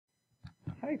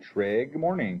Hi, Trig. Good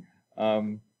morning.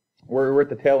 We're at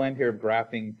the tail end here of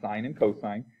graphing sine and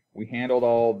cosine. We handled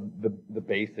all the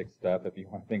basic stuff, if you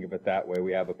want to think of it that way.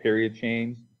 We have a period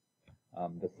change,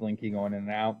 the slinky going in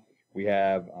and out. We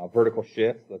have vertical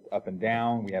shifts, that's up and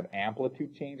down. We have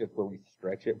amplitude change, that's where we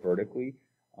stretch it vertically.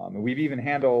 And we've even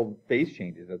handled phase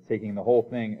changes, that's taking the whole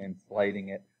thing and sliding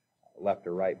it left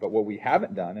or right. But what we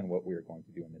haven't done, and what we're going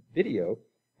to do in this video,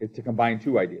 is to combine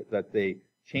two ideas. That's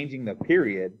changing the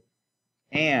period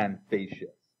and phase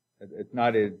shifts. It's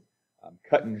not as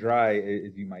cut and dry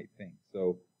as you might think.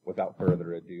 So without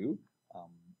further ado,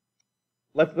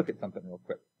 let's look at something real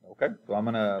quick. Okay, so I'm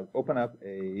going to open up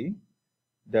a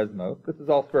Desmos. This is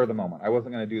all spur of the moment. I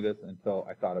wasn't going to do this until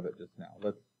I thought of it just now.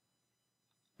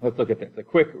 Let's look at this. A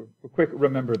quick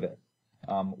remember this.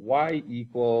 Y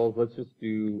equals, let's just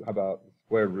do, how about the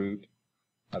square root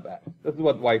of x? This is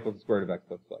what y equals the square root of x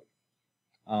looks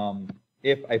like.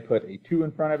 If I put a 2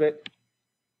 in front of it,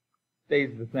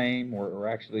 stays the same. We're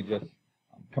actually just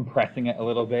compressing it a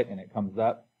little bit and it comes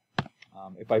up.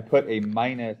 If I put a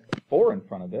minus 4 in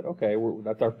front of it, okay,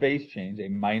 that's our phase change. A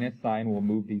minus sign will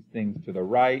move these things to the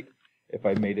right. If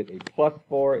I made it a plus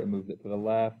 4, it moves it to the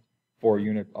left. 4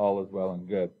 units, all is well and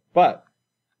good. But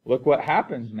look what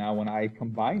happens now when I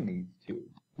combine these two.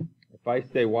 If I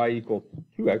say y equals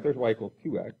 2x, there's y equals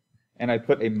 2x, and I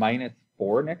put a minus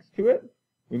 4 next to it,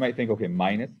 we might think, okay,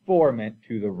 minus 4 meant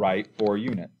to the right 4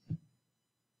 units.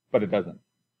 But it doesn't.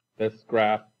 This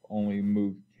graph only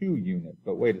moves 2 units.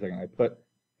 But wait a second, I put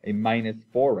a minus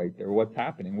 4 right there. What's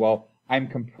happening? Well, I'm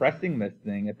compressing this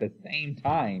thing at the same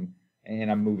time, and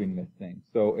I'm moving this thing.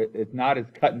 So it's not as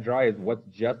cut and dry as what's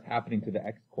just happening to the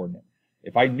x-coordinate.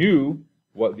 If I knew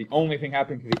what the only thing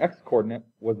happening to the x-coordinate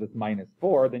was this minus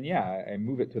 4, then yeah, I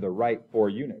move it to the right 4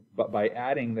 units. But by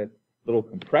adding this little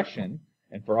compression,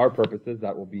 and for our purposes,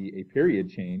 that will be a period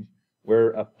change,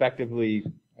 we're effectively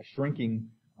shrinking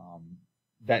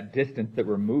that distance that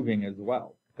we're moving as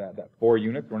well. That 4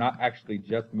 units, we're not actually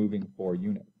just moving 4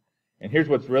 units. And here's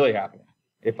what's really happening.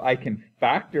 If I can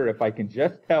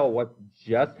just tell what's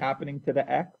just happening to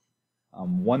the x,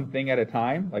 one thing at a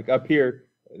time, like up here,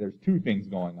 there's 2 things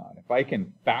going on. If I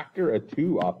can factor a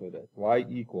 2 off of this, y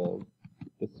equals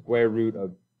the square root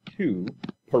of 2,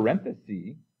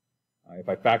 parenthesis, if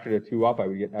I factored a 2 off, I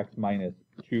would get x minus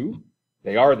 2.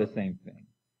 They are the same thing.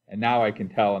 And now I can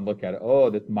tell and look at it, oh,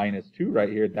 this minus 2 right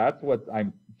here, that's what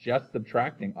I'm just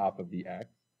subtracting off of the x.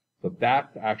 So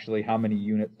that's actually how many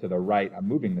units to the right I'm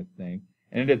moving this thing.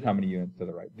 And it is how many units to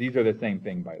the right. These are the same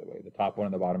thing, by the way. The top one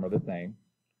and the bottom are the same.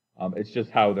 It's just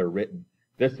how they're written.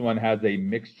 This one has a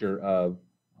mixture of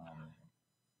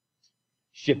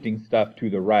shifting stuff to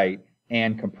the right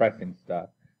and compressing stuff.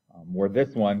 Where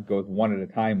this one goes one at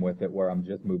a time with it, where I'm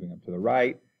just moving them to the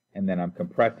right, and then I'm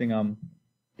compressing them.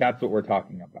 That's what we're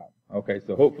talking about. Okay,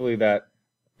 so hopefully that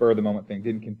spur of the moment thing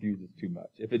didn't confuse us too much.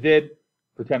 If it did,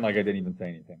 pretend like I didn't even say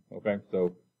anything. Okay,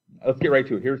 so let's get right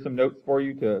to it. Here's some notes for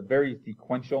you, very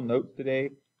sequential notes today.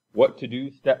 What to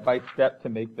do step by step to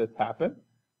make this happen.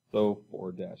 So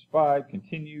 4-5,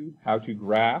 continue, how to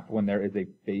graph when there is a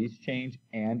phase change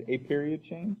and a period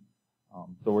change.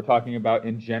 So we're talking about,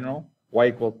 in general, y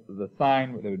equals the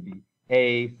sign, that would be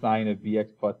a sine of bx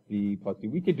plus b plus c.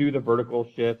 We could do the vertical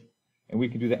shifts, and we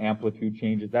could do the amplitude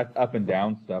changes. That's up and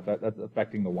down stuff. That's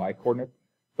affecting the y-coordinates.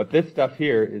 But this stuff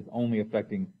here is only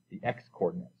affecting the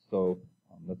x-coordinates. So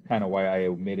that's kind of why I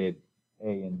omitted a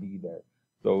and b there.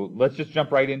 So let's just jump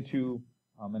right into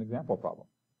an example problem.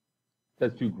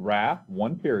 It says to graph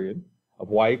one period of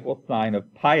y equals sine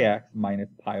of pi x minus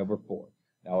pi over 4.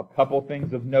 Now, a couple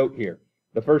things of note here.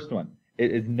 The first one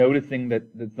is noticing that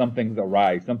something's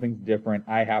awry, something's different.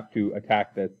 I have to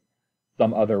attack this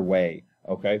some other way,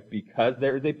 okay? Because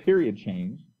there is a period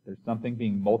change, there's something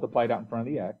being multiplied out in front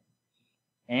of the x,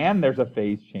 and there's a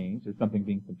phase change, there's something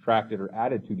being subtracted or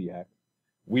added to the x,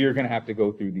 we are going to have to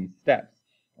go through these steps.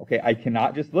 Okay, I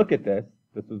cannot just look at this.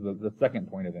 This is the second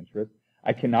point of interest.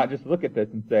 I cannot just look at this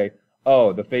and say,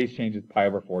 oh, the phase change is pi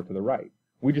over 4 to the right.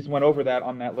 We just went over that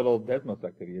on that little Desmos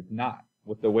activity. It's not.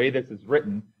 With the way this is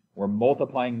written, we're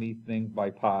multiplying these things by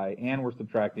pi, and we're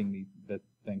subtracting this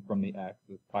thing from the x,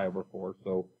 this pi over 4.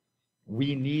 So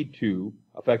we need to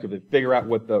effectively figure out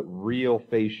what the real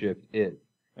phase shift is.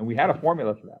 And we had a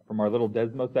formula for that from our little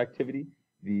Desmos activity.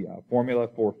 The formula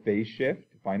for phase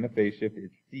shift, to find the phase shift, is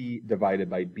c divided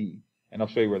by b. And I'll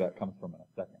show you where that comes from in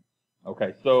a second.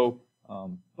 Okay, so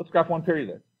let's graph one period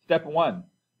of this. Step 1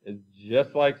 is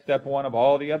just like step 1 of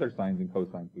all the other sines and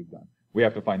cosines we've done. We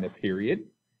have to find the period,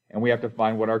 and we have to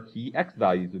find what our key x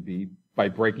values would be by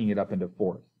breaking it up into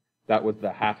fourths. That was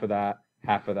the half of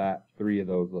that, 3 of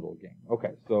those little games.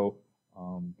 Okay, so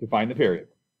to find the period.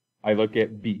 I look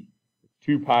at b.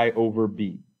 2 pi over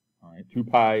b. All right, 2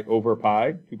 pi over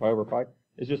pi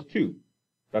is just 2.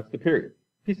 That's the period.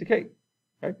 Piece of cake.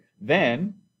 Okay.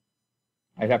 Then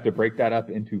I'd have to break that up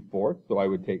into fourths. So I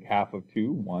would take half of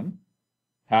 2, 1.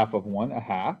 Half of 1, a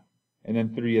half. And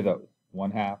then 3 of those.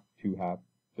 1 half, 2 halves,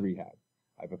 3 halves.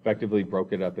 I've effectively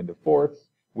broke it up into fourths.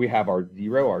 We have our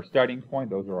 0, our starting point.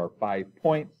 Those are our 5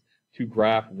 points to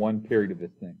graph one period of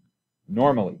this thing.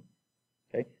 Normally.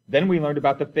 Okay. Then we learned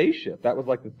about the phase shift. That was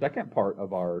like the second part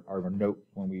of our notes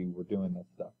when we were doing this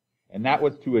stuff. And that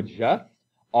was to adjust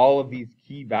all of these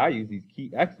key values, these key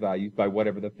x values, by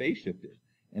whatever the phase shift is.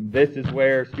 And this is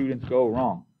where students go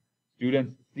wrong.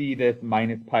 Students see this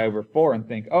minus pi over 4 and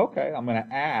think, okay, I'm going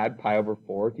to add pi over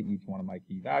 4 to each one of my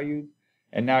key values.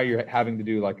 And now you're having to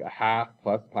do like a half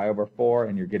plus pi over 4,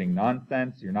 and you're getting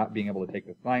nonsense. You're not being able to take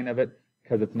the sign of it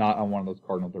because it's not on one of those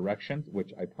cardinal directions,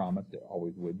 which I promised it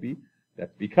always would be.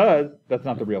 That's because that's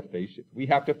not the real phase shift. We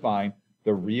have to find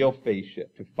the real phase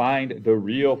shift. To find the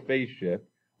real phase shift,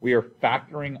 we are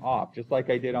factoring off, just like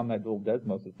I did on that little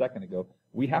Desmos a second ago.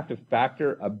 We have to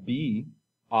factor a b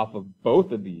off of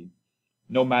both of these,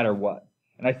 no matter what.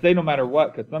 And I say no matter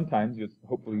what because sometimes,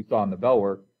 hopefully you saw in the bell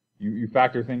work, you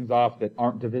factor things off that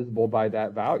aren't divisible by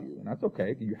that value. And that's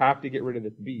okay. You have to get rid of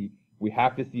this b. We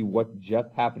have to see what's just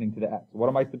happening to the x. What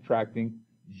am I subtracting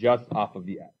just off of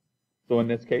the x? So in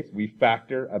this case, we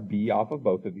factor a b off of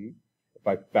both of these. If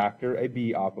I factor a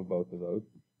b off of both of those,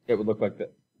 it would look like this.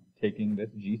 Taking this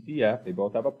GCF, they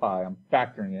both have a pi, I'm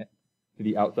factoring it to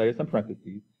the outside of some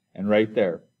parentheses, and right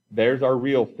there, there's our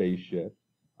real phase shift,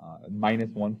 minus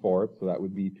 1/4, so that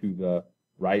would be to the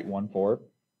right 1/4.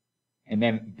 And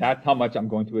then that's how much I'm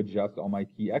going to adjust all my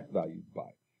key x values by.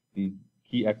 These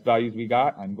key x values we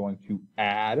got, I'm going to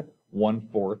add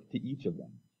 1/4 to each of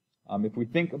them. If we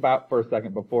think about for a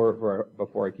second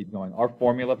before I keep going, our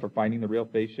formula for finding the real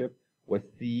phase shift was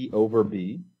c over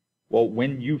b. Well,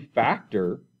 when you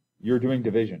factor, you're doing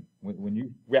division.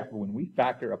 When we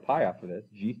factor a pi off of this,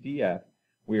 GCF,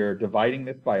 we are dividing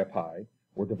this by a pi,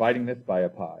 we're dividing this by a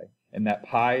pi, and that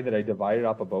pi that I divided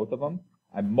off of both of them,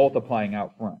 I'm multiplying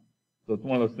out front. So it's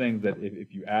one of those things that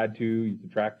if you add 2, you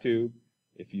subtract 2.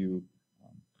 If you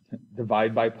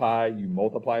divide by pi, you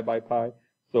multiply by pi.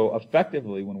 So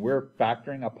effectively, when we're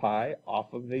factoring a pi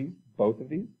off of these, both of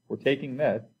these, we're taking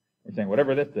this, we're saying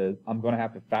whatever this is, I'm going to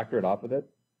have to factor it off of this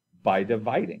by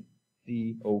dividing.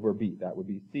 C over b. That would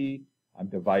be c. I'm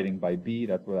dividing by b.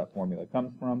 That's where that formula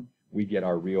comes from. We get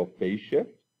our real phase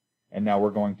shift. And now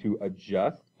we're going to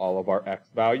adjust all of our x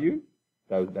values.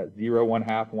 That 0, 1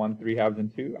 half, 1, 3 halves,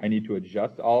 and 2. I need to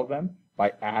adjust all of them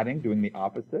by adding, doing the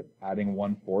opposite, adding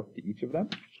 1/4 to each of them.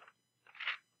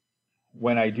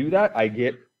 When I do that, I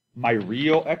get my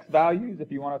real x values,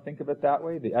 if you want to think of it that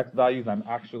way. The x values I'm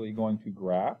actually going to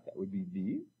graph. That would be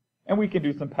these. And we can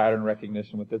do some pattern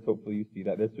recognition with this. Hopefully you see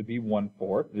that. This would be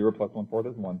 1/4. 0 plus 1/4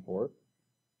 is 1/4.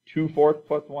 2/4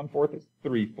 plus 1/4 is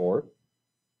 3/4.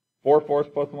 4/4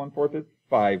 plus 1/4 is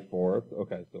 5/4.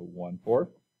 Okay, so 1/4,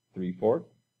 3/4,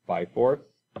 5/4.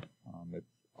 It's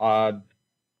odd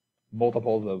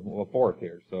multiples of a fourth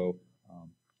here. So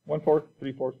 1/4,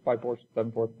 3/4, 5/4,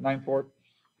 7/4, 9/4.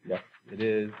 Yes, it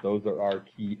is. Those are our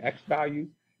key x values.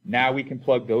 Now we can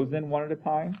plug those in one at a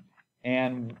time.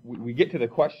 And we get to the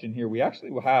question here. We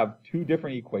actually will have two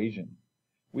different equations.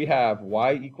 We have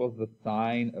y equals the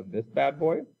sine of this bad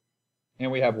boy,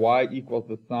 and we have y equals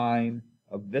the sine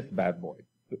of this bad boy.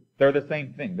 They're the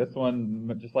same thing. This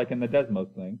one, just like in the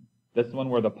Desmos thing, this one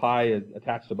where the pi is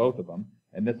attached to both of them,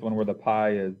 and this one where the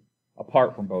pi is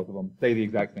apart from both of them, say the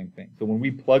exact same thing. So when we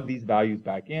plug these values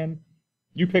back in,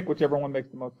 you pick whichever one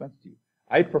makes the most sense to you.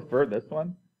 I prefer this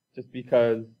one just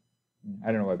because,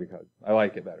 I don't know why, because I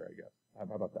like it better, I guess.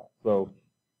 How about that? So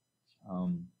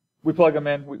we plug them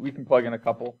in. We can plug in a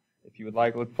couple if you would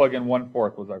like. Let's plug in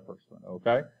 1/4 was our first one,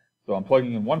 okay? So I'm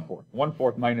plugging in 1/4.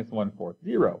 1/4 minus 1/4,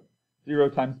 0. 0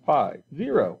 times pi,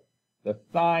 0. The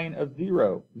sine of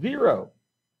 0, 0.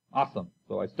 Awesome.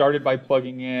 So I started by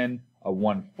plugging in a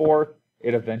 1/4.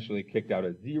 It eventually kicked out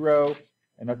a 0,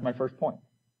 and that's my first point.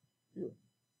 0.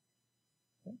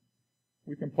 Okay.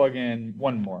 We can plug in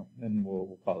one more, and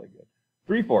we'll call it good.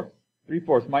 3/4.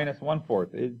 3/4 minus 1/4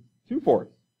 is 2/4.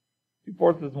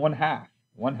 2/4 is 1/2.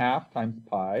 1/2 times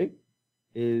pi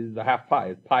is a half pi.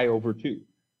 It's pi over 2.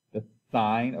 The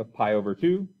sine of pi over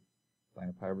 2, sine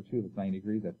of pi over 2, that's 90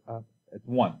 degrees, that's up. It's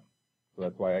 1. So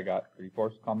that's why I got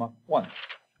 3/4, comma, 1.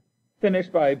 Finish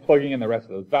by plugging in the rest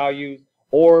of those values,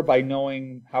 or by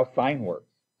knowing how sine works.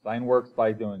 Sine works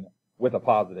by doing it with a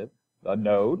positive, a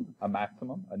node, a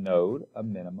maximum, a node, a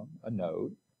minimum, a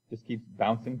node. Just keeps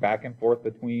bouncing back and forth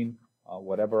between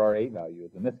whatever our A value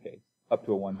is in this case. up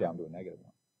to a 1, down to a negative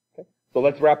 1. Okay? So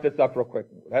let's wrap this up real quick.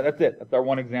 That's it. That's our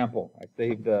one example. I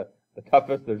saved the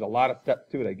toughest. There's a lot of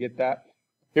steps to it. I get that.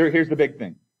 Here's the big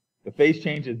thing. The phase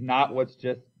change is not what's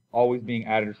just always being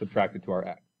added or subtracted to our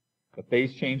x. The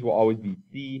phase change will always be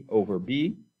C over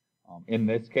B. In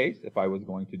this case, if I was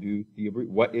going to do C over B,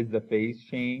 what is the phase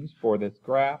change for this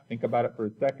graph? Think about it for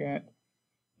a second.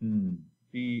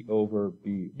 C over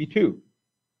B. Be 2.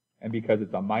 And because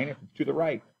it's a minus, it's to the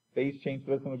right. Phase change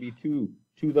for this one would be 2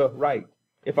 to the right.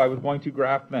 If I was going to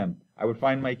graph them, I would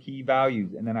find my key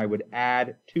values, and then I would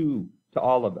add 2 to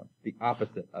all of them, the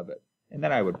opposite of it. And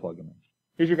then I would plug them in.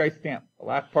 Here's your guys' stamp. The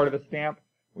last part of the stamp,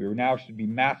 we now should be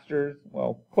masters,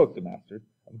 well, close to masters,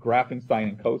 of graphing sine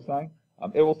and cosine.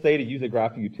 It will say to use a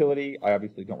graphing utility. I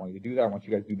obviously don't want you to do that. I want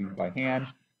you guys to do these by hand.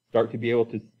 Start to be able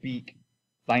to speak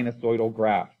sinusoidal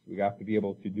graphs. We have to be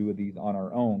able to do these on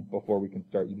our own before we can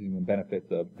start using the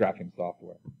benefits of graphing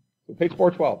software. So page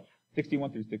 412,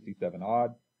 61 through 67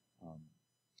 odd.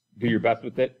 Do your best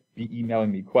with it. Be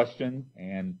emailing me questions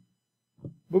and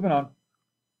moving on.